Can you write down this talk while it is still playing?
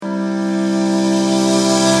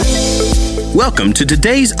Welcome to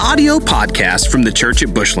today's audio podcast from the Church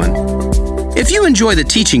at Bushland. If you enjoy the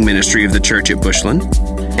teaching ministry of the Church at Bushland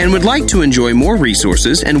and would like to enjoy more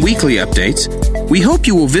resources and weekly updates, we hope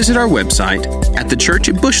you will visit our website at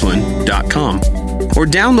thechurchatbushland.com or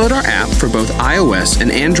download our app for both iOS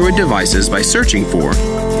and Android devices by searching for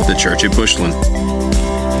The Church at Bushland.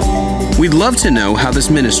 We'd love to know how this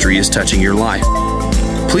ministry is touching your life.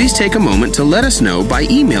 Please take a moment to let us know by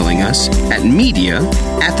emailing us at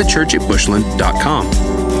media@thechurchatbushland.com.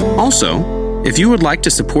 Also, if you would like to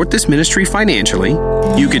support this ministry financially,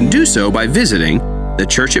 you can do so by visiting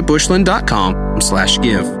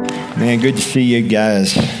thechurchatbushland.com/give. Man, good to see you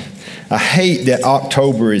guys. I hate that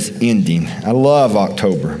October is ending. I love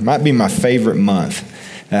October. Might be my favorite month.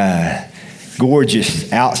 Gorgeous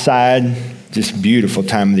outside, just beautiful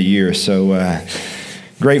time of the year. So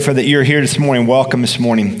grateful that you're here this morning. Welcome this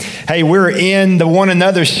morning. Hey, we're in the One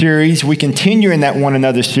Another series. We continue in that One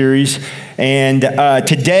Another series. And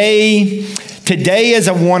today is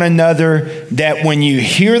a One Another that when you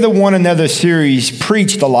hear the One Another series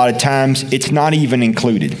preached a lot of times, it's not even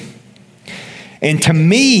included. And to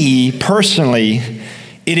me, personally,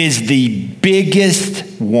 it is the biggest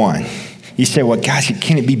one. You say, well, gosh,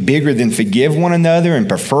 can it be bigger than forgive one another and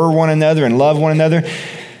prefer one another and love one another?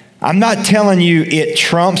 I'm not telling you it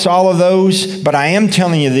trumps all of those, but I am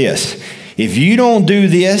telling you this. If you don't do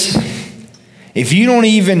this, if you don't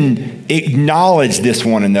even acknowledge this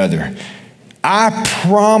one another, I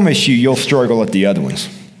promise you'll struggle at the other ones.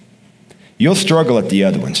 You'll struggle at the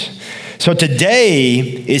other ones. So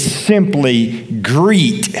today is simply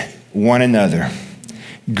greet one another.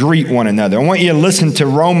 Greet one another. I want you to listen to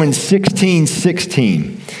Romans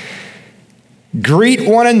 16:16. Greet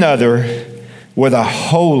one another with a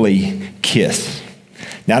holy kiss.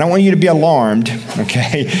 Now, I don't want you to be alarmed,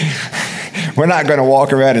 okay? We're not going to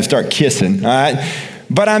walk around and start kissing, all right?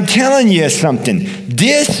 But I'm telling you something.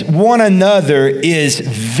 This one another is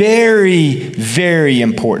very, very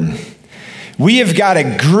important. We have got to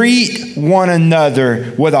greet one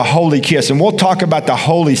another with a holy kiss. And we'll talk about the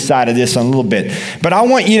holy side of this in a little bit. But I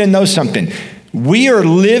want you to know something. We are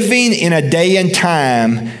living in a day and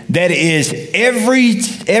time that is every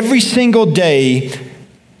single day,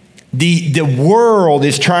 the world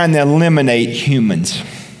is trying to eliminate humans.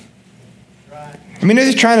 I mean, they're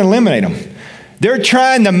just trying to eliminate them. They're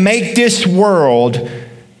trying to make this world,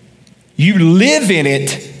 you live in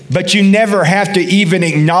it, but you never have to even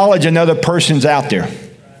acknowledge another person's out there.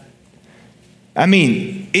 I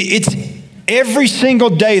mean, it's every single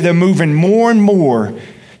day they're moving more and more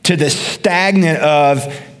to the stagnant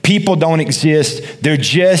of people don't exist. They're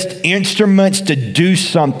just instruments to do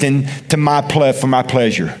something for my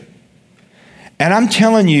pleasure. And I'm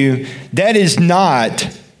telling you, that is not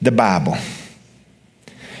the Bible.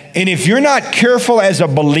 And if you're not careful as a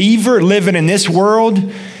believer living in this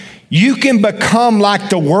world, you can become like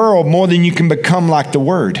the world more than you can become like the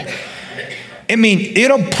Word. I mean,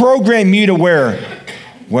 it'll program you to where,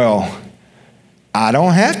 well, I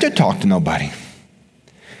don't have to talk to nobody.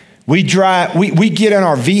 We get in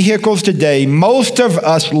our vehicles today. Most of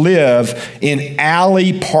us live in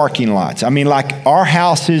alley parking lots. I mean, like our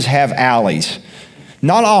houses have alleys.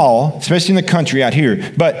 Not all, especially in the country out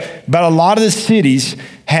here, but a lot of the cities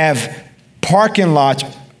have parking lots.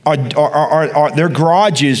 Their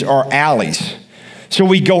garages are alleys. So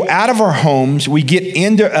we go out of our homes, we get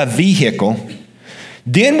into a vehicle,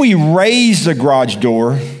 then we raise the garage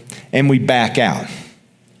door and we back out.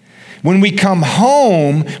 When we come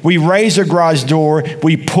home, we raise the garage door,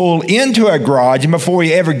 we pull into a garage, and before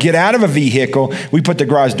we ever get out of a vehicle, we put the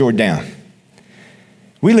garage door down.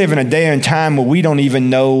 We live in a day and time where we don't even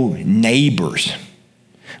know neighbors.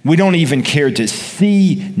 We don't even care to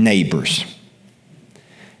see neighbors.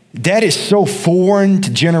 That is so foreign to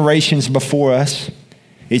generations before us.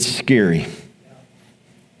 It's scary.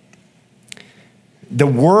 The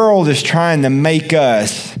world is trying to make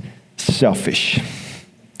us selfish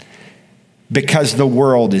because the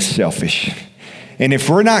world is selfish. And if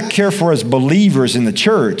we're not careful as believers in the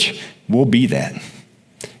church, we'll be that.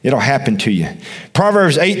 It'll happen to you.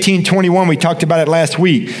 Proverbs 18:21, we talked about it last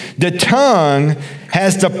week. The tongue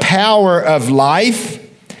has the power of life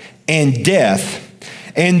and death,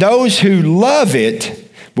 and those who love it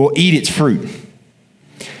will eat its fruit.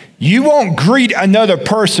 You won't greet another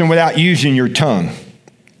person without using your tongue.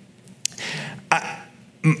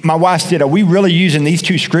 My wife said, are we really using these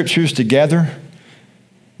two scriptures together?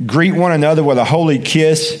 Greet one another with a holy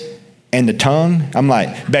kiss and the tongue? I'm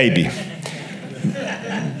like, baby,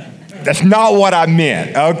 that's not what I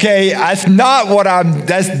meant, okay? That's not what I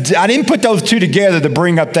didn't put those two together to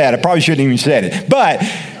bring up that. I probably shouldn't even said it. But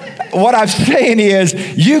what I'm saying is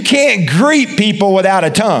you can't greet people without a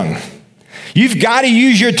tongue. You've got to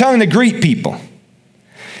use your tongue to greet people.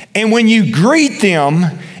 And when you greet them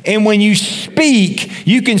and when you speak,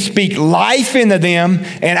 you can speak life into them.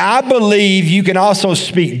 And I believe you can also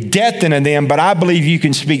speak death into them, but I believe you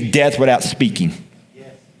can speak death without speaking.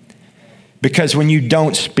 Because when you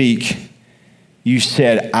don't speak, you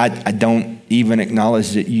said, I don't even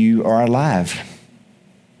acknowledge that you are alive.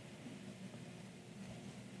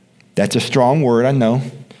 That's a strong word, I know.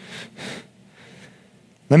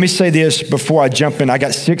 Let me say this before I jump in. I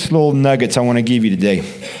got 6 little nuggets I want to give you today.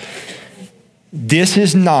 This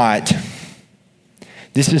is not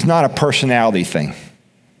a personality thing.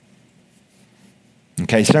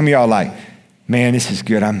 Okay, some of y'all are like, man, this is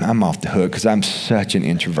good. I'm off the hook because I'm such an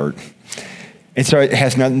introvert. And so it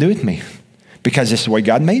has nothing to do with me because this is the way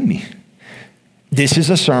God made me. This is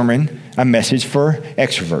a sermon, a message for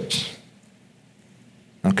extroverts.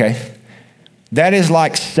 Okay? That is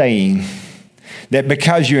like saying that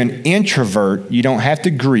because you're an introvert, you don't have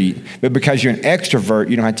to greet, but because you're an extrovert,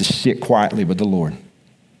 you don't have to sit quietly with the Lord.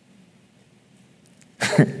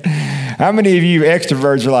 How many of you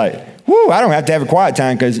extroverts are like, whoo, I don't have to have a quiet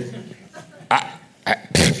time because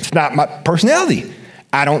it's not my personality.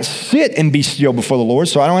 I don't sit and be still before the Lord,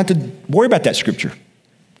 so I don't have to worry about that scripture.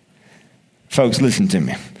 Folks, listen to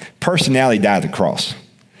me. Personality died at the cross.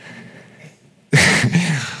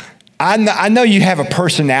 I know you have a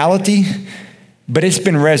personality, but it's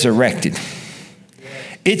been resurrected.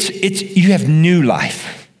 You have new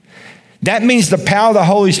life. That means the power of the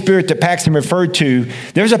Holy Spirit that Paxton referred to,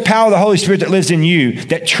 there's a power of the Holy Spirit that lives in you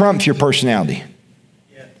that trumps your personality.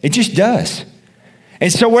 It just does.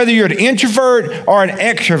 And so whether you're an introvert or an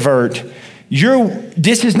extrovert,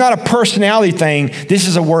 this is not a personality thing. This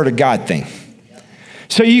is a Word of God thing.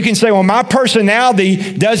 So you can say, well, my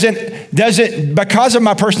personality doesn't, because of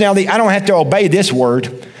my personality, I don't have to obey this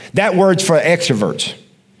word. That word's for extroverts.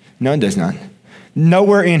 No, it does not.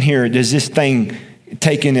 Nowhere in here does this thing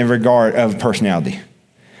take in regard of personality.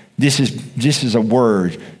 This is a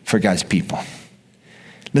word for God's people.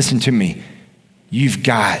 Listen to me. You've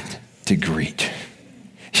got to greet.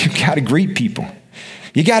 You've got to greet people.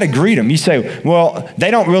 You got to greet them. You say, well,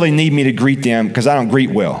 they don't really need me to greet them because I don't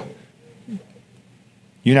greet well.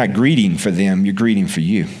 You're not greeting for them, you're greeting for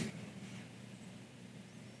you.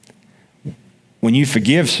 When you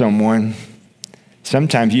forgive someone,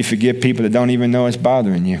 sometimes you forgive people that don't even know it's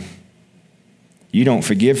bothering you. You don't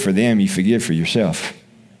forgive for them, you forgive for yourself.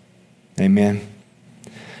 Amen.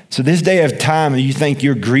 So this day of time, you think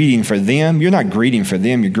you're greeting for them. You're not greeting for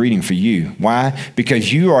them, you're greeting for you. Why?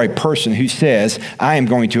 Because you are a person who says, I am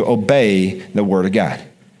going to obey the Word of God.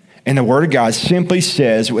 And the Word of God simply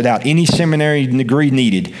says, without any seminary degree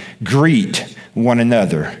needed, greet one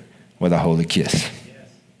another with a holy kiss.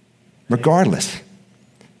 Regardless.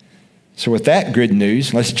 So with that good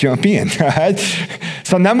news, let's jump in. All right?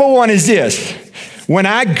 So number one is this. When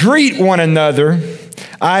I greet one another,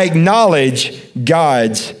 I acknowledge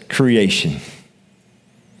God's creation.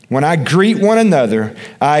 When I greet one another,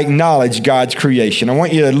 I acknowledge God's creation. I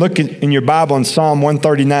want you to look in your Bible in Psalm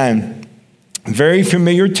 139. Very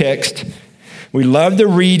familiar text. We love to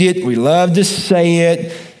read it. We love to say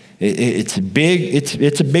it. It's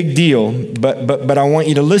a big deal, but I want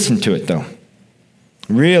you to listen to it though.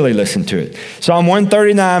 Really listen to it. Psalm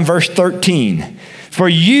 139, verse 13. For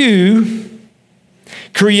you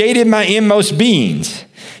created my inmost beings.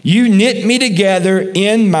 You knit me together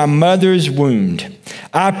in my mother's womb.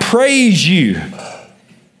 I praise you.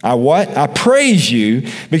 I praise you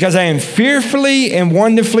because I am fearfully and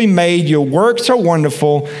wonderfully made. Your works are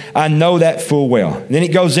wonderful. I know that full well. And then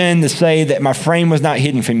it goes in to say that my frame was not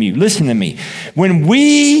hidden from you. Listen to me. When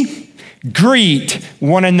we greet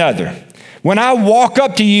one another, when I walk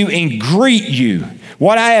up to you and greet you,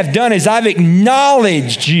 what I have done is I've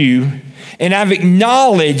acknowledged you and I've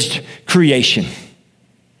acknowledged creation.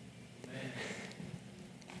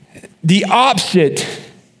 The opposite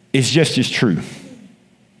is just as true.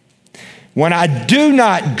 When I do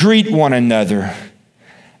not greet one another,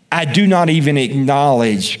 I do not even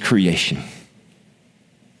acknowledge creation.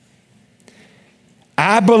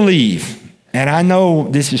 I believe, and I know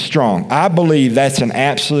this is strong, I believe that's an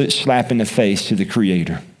absolute slap in the face to the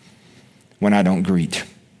Creator when I don't greet.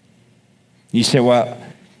 You say, well,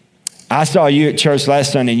 I saw you at church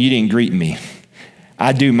last Sunday and you didn't greet me.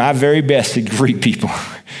 I do my very best to greet people.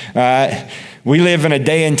 All right? We live in a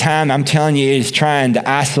day and time, I'm telling you, it is trying to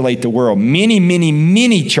isolate the world. Many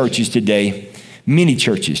churches today,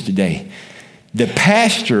 the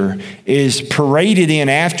pastor is paraded in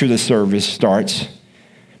after the service starts,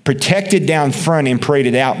 protected down front and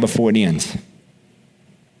paraded out before it ends.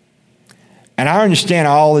 And I understand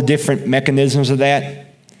all the different mechanisms of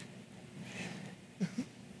that.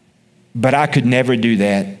 But I could never do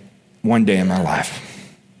that one day in my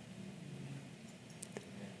life.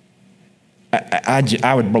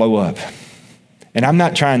 I would blow up. And I'm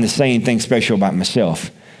not trying to say anything special about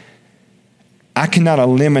myself. I cannot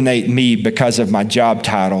eliminate me because of my job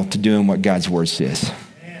title to doing what God's word says.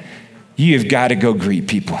 You've got to go greet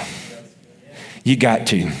people. You got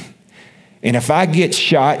to. And if I get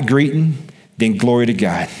shot greeting, then glory to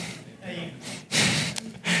God.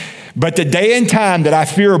 But the day and time that I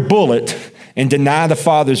fear a bullet and deny the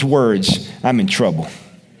Father's words, I'm in trouble.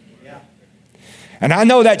 And I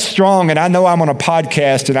know that's strong, and I know I'm on a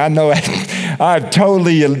podcast, and I know I've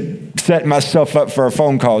totally set myself up for a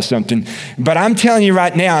phone call or something. But I'm telling you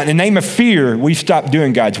right now, in the name of fear, we've stopped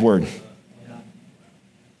doing God's word.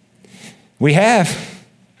 We have.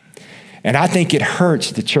 And I think it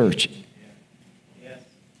hurts the church.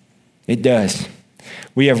 It does.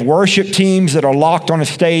 We have worship teams that are locked on a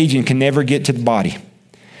stage and can never get to the body.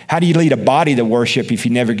 How do you lead a body to worship if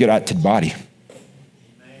you never get out to the body?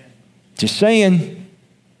 Just saying.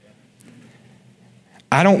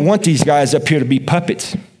 I don't want these guys up here to be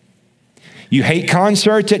puppets. You hate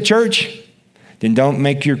concerts at church? Then don't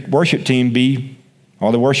make your worship team be,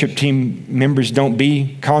 all the worship team members don't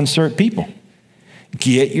be concert people.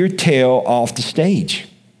 Get your tail off the stage,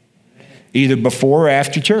 either before or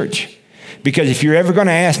after church. Because if you're ever going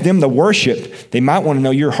to ask them to worship, they might want to know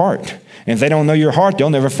your heart. And if they don't know your heart, they'll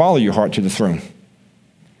never follow your heart to the throne.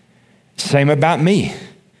 Same about me.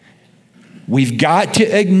 We've got to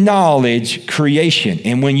acknowledge creation.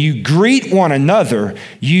 And when you greet one another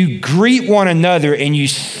and you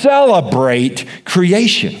celebrate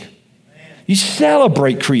creation. You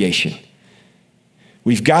celebrate creation.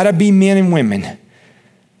 We've got to be men and women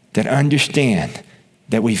that understand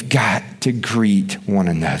that we've got to greet one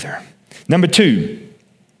another. Number 2,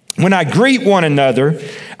 when I greet one another,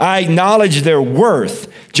 I acknowledge their worth.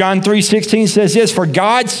 John 3:16 says this, for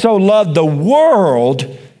God so loved the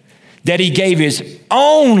world that he gave his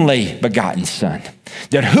only begotten son.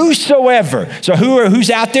 That whosoever, so who's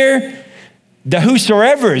out there? The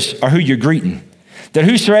whosoevers are who you're greeting. That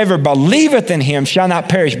whosoever believeth in him shall not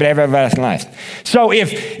perish, but have everlasting life. So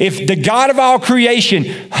if the God of all creation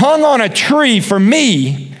hung on a tree for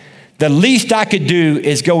me, the least I could do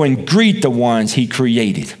is go and greet the ones he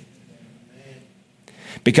created.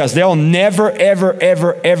 Because they'll never, ever,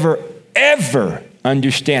 ever, ever, ever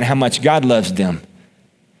understand how much God loves them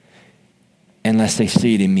unless they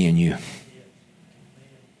see it in me and you.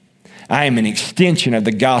 I am an extension of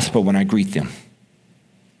the gospel when I greet them.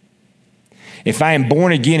 If I am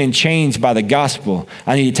born again and changed by the gospel,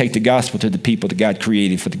 I need to take the gospel to the people that God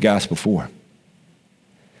created for the gospel for.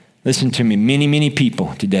 Listen to me, many, many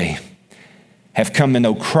people today have come to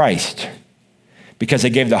know Christ because they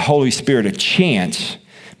gave the Holy Spirit a chance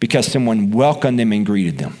because someone welcomed them and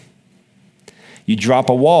greeted them. You drop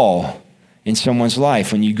a wall in someone's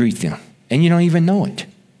life when you greet them, and you don't even know it.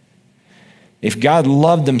 If God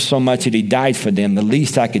loved them so much that he died for them, the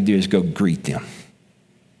least I could do is go greet them.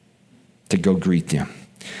 To go greet them.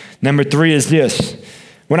 Number 3 is this.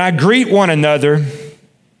 When I greet one another,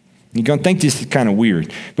 you're going to think this is kind of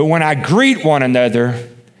weird, but when I greet one another,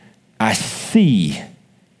 I see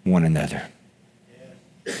one another.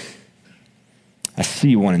 I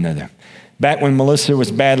see one another. Back when Melissa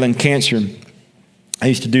was battling cancer, I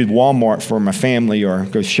used to do Walmart for my family or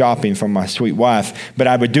go shopping for my sweet wife, but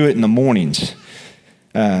I would do it in the mornings.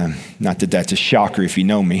 Not that that's a shocker if you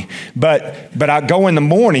know me, but I go in the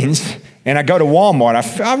mornings and I go to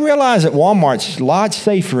Walmart. I realize that Walmart's a lot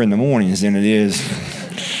safer in the mornings than it is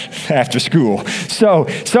after school. So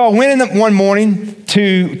I went in one morning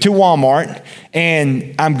to Walmart,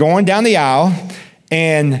 and I'm going down the aisle,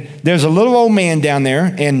 and there's a little old man down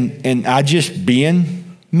there, and I just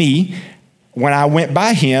being me, when I went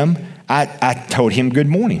by him, I told him good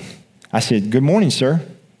morning. I said, good morning, sir.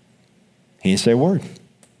 He didn't say a word.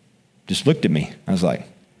 Just looked at me. I was like,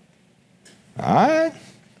 all right.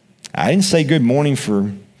 I didn't say good morning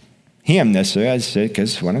for him necessarily. I said,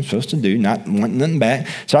 because what I'm supposed to do, not wanting nothing back.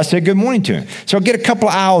 So I said good morning to him. So I get a couple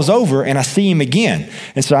of aisles over and I see him again.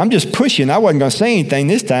 And so I'm just pushing. I wasn't going to say anything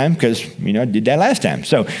this time because, I did that last time.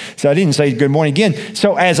 So I didn't say good morning again.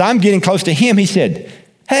 So as I'm getting close to him, he said,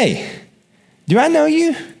 hey, do I know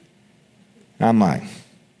you? I'm like,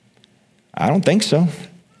 I don't think so.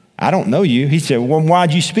 I don't know you. He said, well,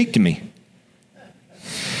 why'd you speak to me?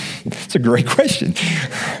 That's a great question.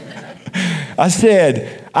 I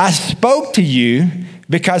said, I spoke to you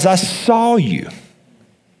because I saw you.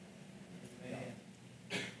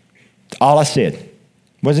 All I said.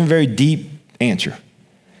 Wasn't a very deep answer.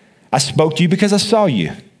 I spoke to you because I saw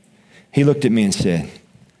you. He looked at me and said,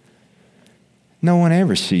 no one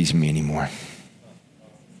ever sees me anymore.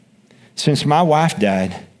 Since my wife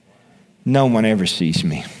died, no one ever sees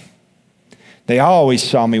me. They always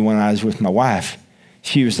saw me when I was with my wife.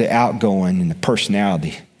 She was the outgoing and the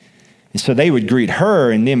personality. And so they would greet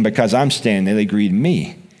her, and then because I'm standing there, they greeted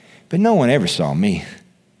me. But no one ever saw me.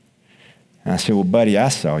 And I said, well, buddy, I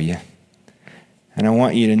saw you. And I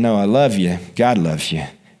want you to know I love you. God loves you.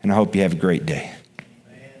 And I hope you have a great day.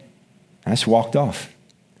 I just walked off.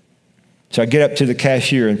 So I get up to the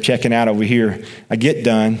cashier and checking out over here. I get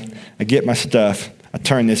done. I get my stuff. I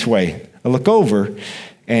turn this way. I look over,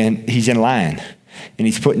 and he's in line. And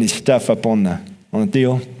he's putting his stuff up on the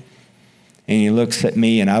deal. And he looks at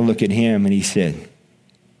me, and I look at him, and he said,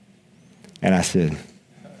 and I said,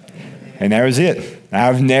 and that was it.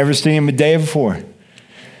 I've never seen him a day before.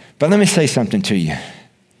 But let me say something to you.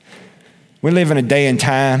 We live in a day and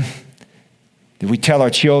time that we tell our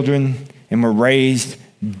children, and we're raised,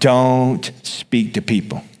 don't speak to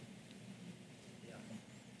people.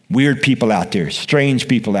 Weird people out there, strange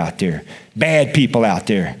people out there, bad people out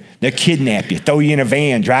there. They'll kidnap you, throw you in a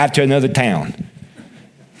van, drive to another town.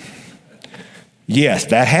 Yes,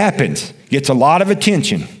 that happens. Gets a lot of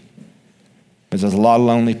attention. But there's a lot of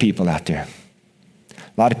lonely people out there.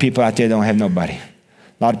 A lot of people out there don't have nobody. A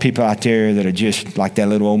lot of people out there that are just like that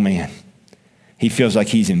little old man. He feels like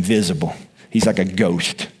he's invisible. He's like a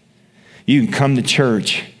ghost. You can come to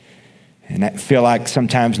church and feel like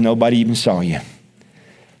sometimes nobody even saw you.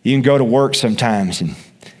 You can go to work sometimes and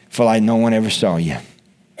feel like no one ever saw you.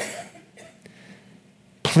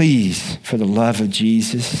 Please, for the love of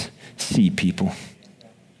Jesus, see people.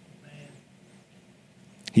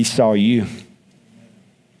 He saw you.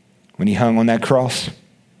 When he hung on that cross,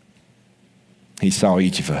 he saw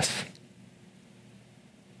each of us.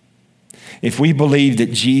 If we believe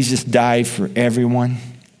that Jesus died for everyone,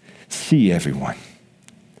 see everyone.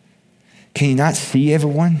 Can you not see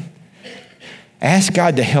everyone? Ask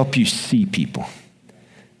God to help you see people.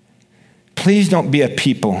 Please don't be a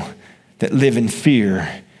people that live in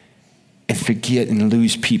fear and forget and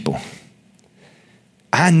lose people.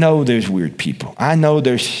 I know there's weird people. I know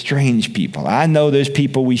there's strange people. I know there's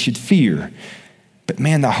people we should fear. But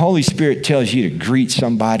man, the Holy Spirit tells you to greet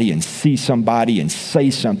somebody and see somebody and say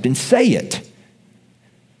something. Say it.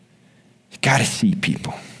 You got to see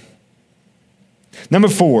people. Number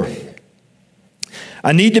 4,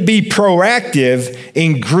 I need to be proactive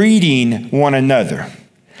in greeting one another.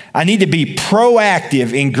 I need to be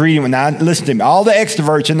proactive in greeting. Now, listen to me. All the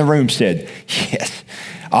extroverts in the room said, yes.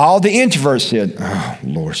 All the introverts said, oh,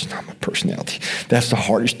 Lord, it's not my personality. That's the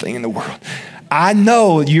hardest thing in the world. I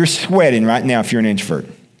know you're sweating right now if you're an introvert.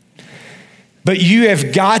 But you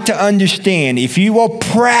have got to understand, if you will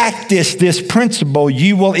practice this principle,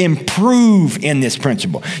 you will improve in this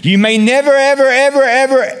principle. You may never, ever, ever,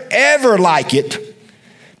 ever, ever like it,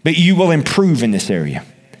 but you will improve in this area.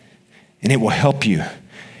 And it will help you.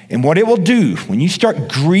 And what it will do, when you start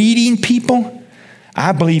greeting people,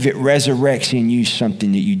 I believe it resurrects in you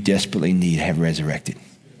something that you desperately need to have resurrected.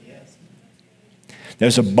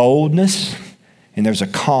 There's a boldness and there's a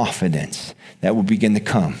confidence that will begin to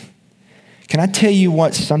come. Can I tell you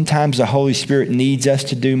what sometimes the Holy Spirit needs us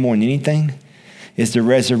to do more than anything? Is to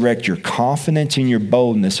resurrect your confidence and your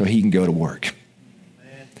boldness so he can go to work.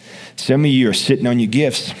 Some of you are sitting on your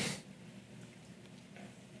gifts.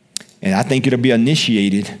 And I think it'll be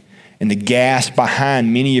initiated, and the gas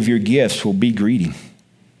behind many of your gifts will be greeting.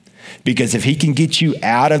 Because if he can get you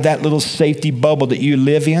out of that little safety bubble that you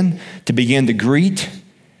live in to begin to greet,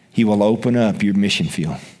 he will open up your mission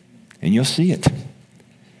field. And you'll see it.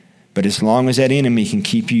 But as long as that enemy can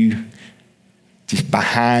keep you just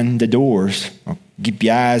behind the doors, or keep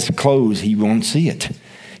your eyes closed, he won't see it.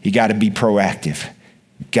 You got to be proactive.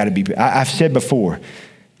 I've said before,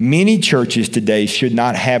 many churches today should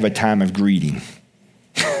not have a time of greeting.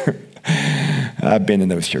 I've been in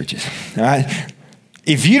those churches. All right?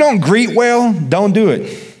 If you don't greet well, don't do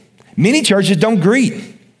it. Many churches don't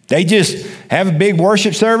greet. They just have a big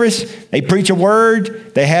worship service. They preach a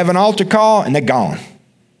word. They have an altar call, and they're gone.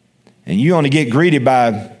 And you only get greeted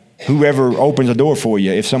by whoever opens the door for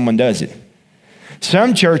you if someone does it.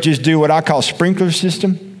 Some churches do what I call sprinkler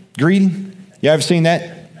system greeting. You ever seen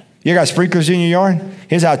that? You got sprinklers in your yard?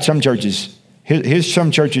 Here's how some churches, here's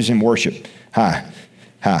some churches in worship. Hi.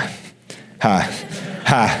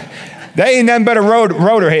 They ain't nothing but a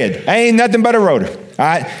rotor head. They ain't nothing but a rotor. All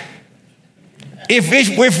right?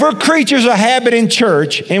 If we're creatures of habit in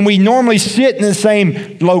church and we normally sit in the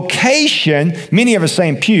same location, many of us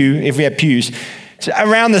same pew, if we have pews,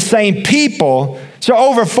 around the same people. So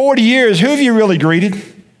over 40 years, who have you really greeted?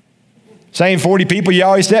 Same 40 people you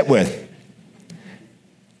always sat with.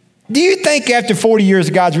 Do you think after 40 years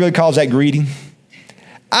God's really calls that greeting?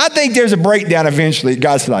 I think there's a breakdown eventually.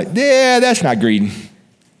 God's like, yeah, that's not greeting.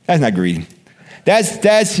 That's not greeting.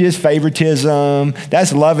 That's just favoritism.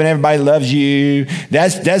 That's loving everybody loves you.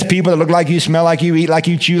 That's people that look like you, smell like you, eat like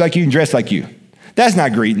you, chew like you, and dress like you. That's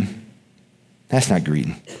not greeting. That's not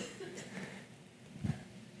greeting.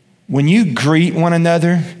 When you greet one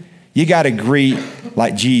another, you got to greet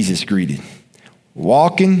like Jesus greeted.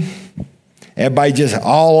 Walking, everybody just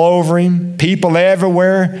all over him, people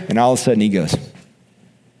everywhere, and all of a sudden he goes,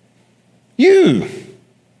 you,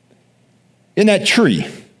 in that tree,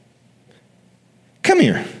 come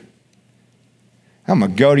here. I'm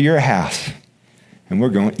going to go to your house, and we're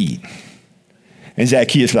going to eat. And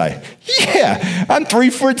Zacchaeus like, yeah, I'm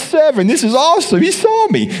 3'7". This is awesome. He saw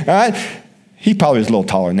me. All right. He probably was a little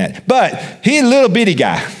taller than that. But he's a little bitty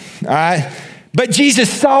guy. All right. But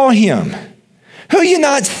Jesus saw him. Who are you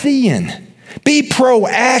not seeing? Be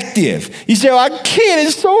proactive. You say, I can't.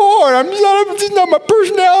 It's so hard. It's not my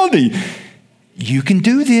personality. You can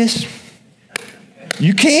do this.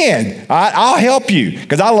 You can. I'll help you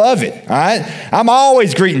because I love it. All right. I'm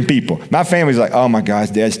always greeting people. My family's like, oh my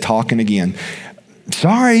gosh, Dad's talking again.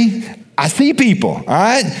 Sorry. I see people. All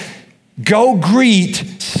right. Go greet,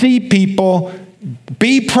 see people,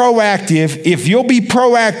 be proactive. If you'll be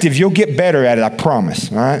proactive, you'll get better at it, I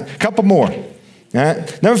promise. All right? A couple more. All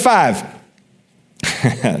right? Number 5.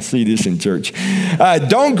 I see this in church.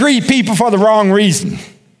 Don't greet people for the wrong reason.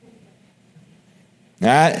 All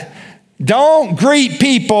right? Don't greet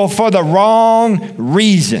people for the wrong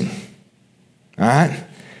reason. All right?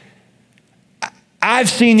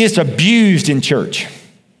 I've seen this abused in church.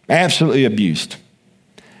 Absolutely abused.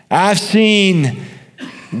 I've seen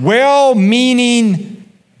well-meaning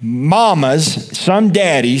mamas, some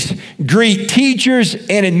daddies, greet teachers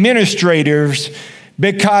and administrators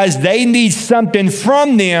because they need something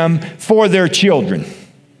from them for their children.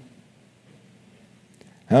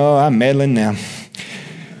 Oh, I'm meddling now.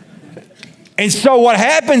 And so what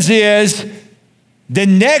happens is the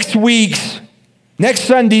next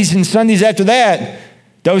Sundays and Sundays after that,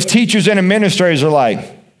 those teachers and administrators are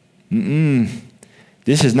like,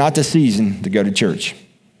 this is not the season to go to church.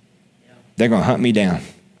 They're going to hunt me down.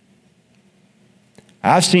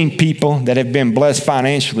 I've seen people that have been blessed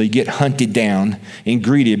financially get hunted down and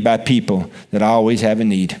greeted by people that always have a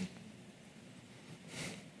need.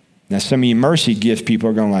 Now, some of you mercy gifts people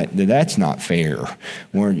are going like, that's not fair.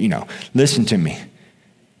 Or, listen to me.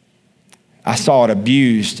 I saw it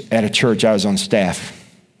abused at a church I was on staff.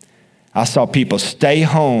 I saw people stay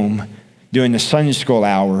home during the Sunday school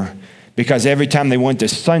hour because every time they went to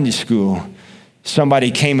Sunday school,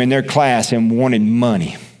 somebody came in their class and wanted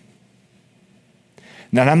money.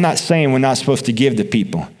 Now, I'm not saying we're not supposed to give to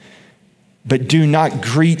people, but do not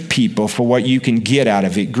greet people for what you can get out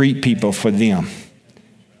of it. Greet people for them.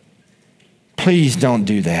 Please don't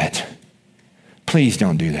do that. Please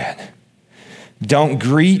don't do that. Don't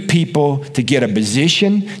greet people to get a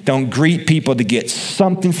position. Don't greet people to get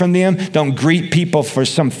something from them. Don't greet people for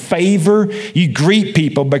some favor. You greet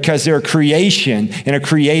people because they're a creation and are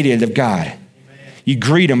created of God. Amen. You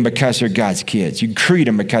greet them because they're God's kids. You greet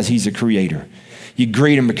them because he's a creator. You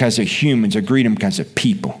greet them because they're humans or greet them because they're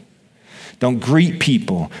people. Don't greet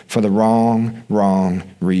people for the wrong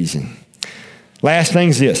reason. Last thing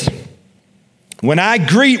is this. When I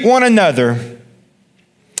greet one another,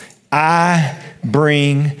 I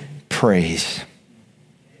bring praise.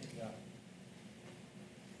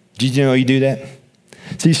 Did you know you do that?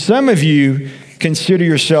 See, some of you consider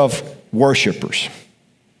yourself worshipers.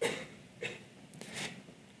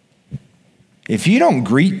 If you don't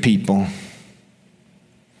greet people,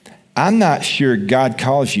 I'm not sure God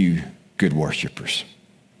calls you good worshipers.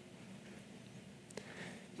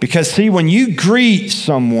 Because see, when you greet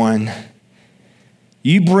someone,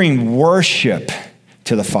 you bring worship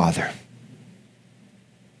to the Father.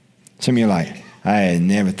 Some of you are like, I had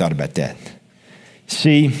never thought about that.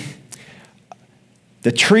 See,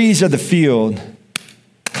 the trees of the field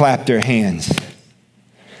clap their hands.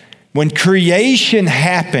 When creation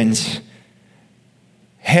happens,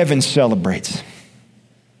 heaven celebrates.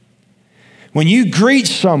 When you greet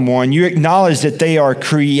someone, you acknowledge that they are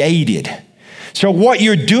created. So what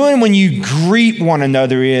you're doing when you greet one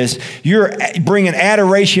another is you're bringing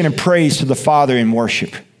adoration and praise to the Father in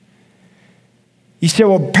worship. You say,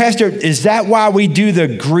 well, Pastor, is that why we do the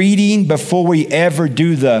greeting before we ever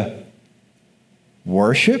do the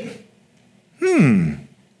worship? I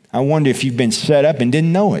wonder if you've been set up and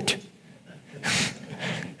didn't know it.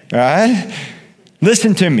 All right?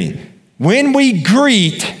 Listen to me. When we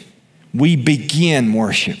greet, we begin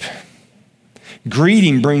worship.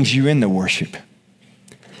 Greeting brings you into worship.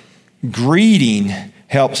 Greeting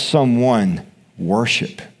helps someone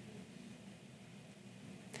worship.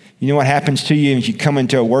 You know what happens to you if you come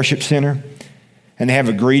into a worship center and they have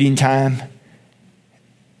a greeting time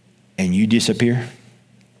and you disappear?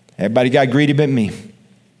 Everybody got greeted but me.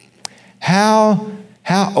 How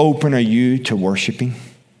open are you to worshiping?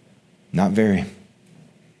 Not very.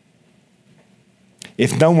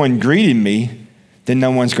 If no one greeted me, then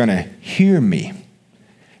no one's going to hear me.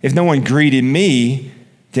 If no one greeted me,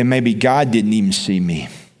 then maybe God didn't even see me.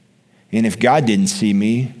 And if God didn't see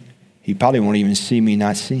me, he probably won't even see me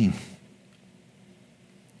not seeing.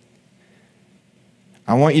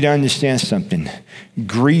 I want you to understand something.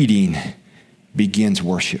 Greeting begins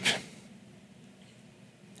worship.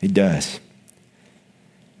 It does.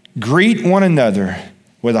 Greet one another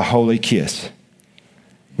with a holy kiss.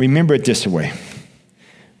 Remember it this way.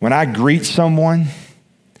 When I greet someone,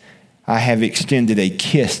 I have extended a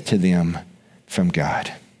kiss to them from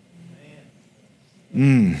God.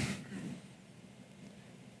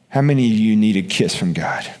 How many of you need a kiss from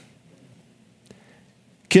God?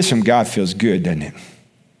 Kiss from God feels good, doesn't it?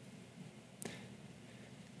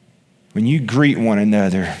 When you greet one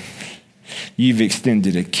another, you've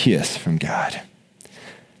extended a kiss from God.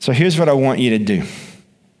 So here's what I want you to do.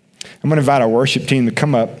 I'm going to invite our worship team to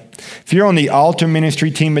come up. If you're on the altar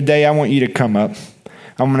ministry team today, I want you to come up.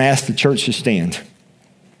 I'm going to ask the church to stand.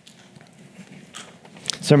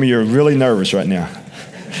 Some of you are really nervous right now.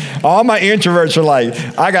 All my introverts are like,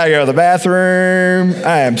 I got to go to the bathroom.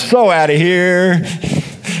 I am so out of here.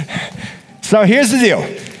 So here's the deal.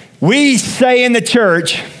 We say in the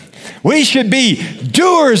church, we should be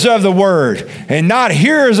doers of the word and not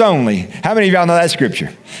hearers only. How many of y'all know that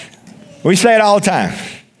scripture? We say it all the time.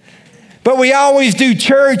 But we always do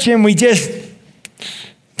church and we just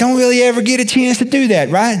don't really ever get a chance to do that,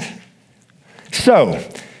 right? So,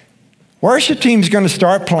 worship team's going to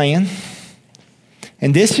start playing.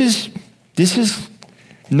 And this is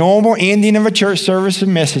normal ending of a church service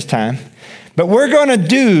and message time. But we're going to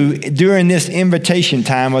do, during this invitation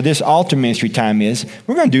time or this altar ministry time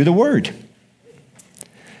we're going to do the word.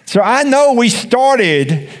 So I know we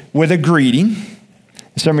started with a greeting.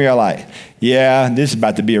 Some of you are like, yeah, this is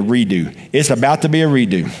about to be a redo. It's about to be a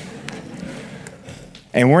redo.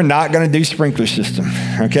 And we're not going to do sprinkler system,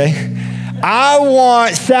 okay? I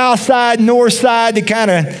want south side, north side to kind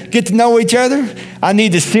of get to know each other. I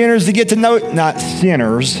need the sinners to get to know, not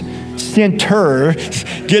sinners, centers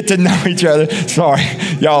get to know each other. Sorry,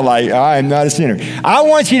 y'all like, I am not a sinner. I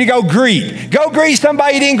want you to go greet. Go greet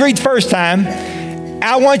somebody you didn't greet the first time.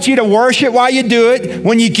 I want you to worship while you do it.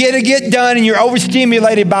 When you get done and you're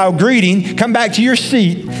overstimulated by a greeting, come back to your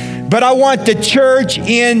seat. But I want the church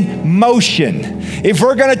in motion. If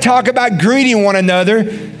we're going to talk about greeting one another,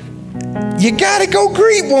 you got to go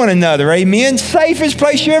greet one another, amen? Safest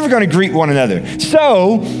place you're ever going to greet one another.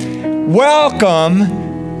 So,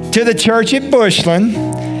 welcome to the church at Bushland,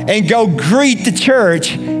 and go greet the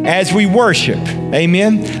church as we worship,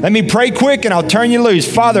 amen? Let me pray quick and I'll turn you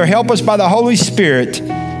loose. Father, help us by the Holy Spirit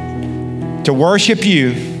to worship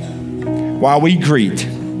you while we greet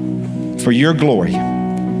for your glory.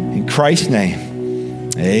 In Christ's name,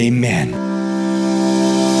 amen.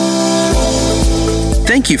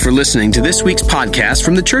 Thank you for listening to this week's podcast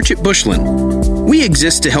from the Church at Bushland. We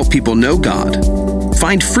exist to help people know God,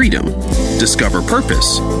 find freedom, discover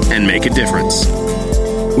purpose, and make a difference.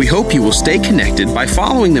 We hope you will stay connected by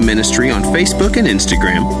following the ministry on Facebook and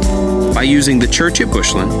Instagram, by using the Church at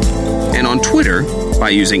Bushland, and on Twitter by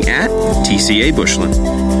using @TCA Bushland.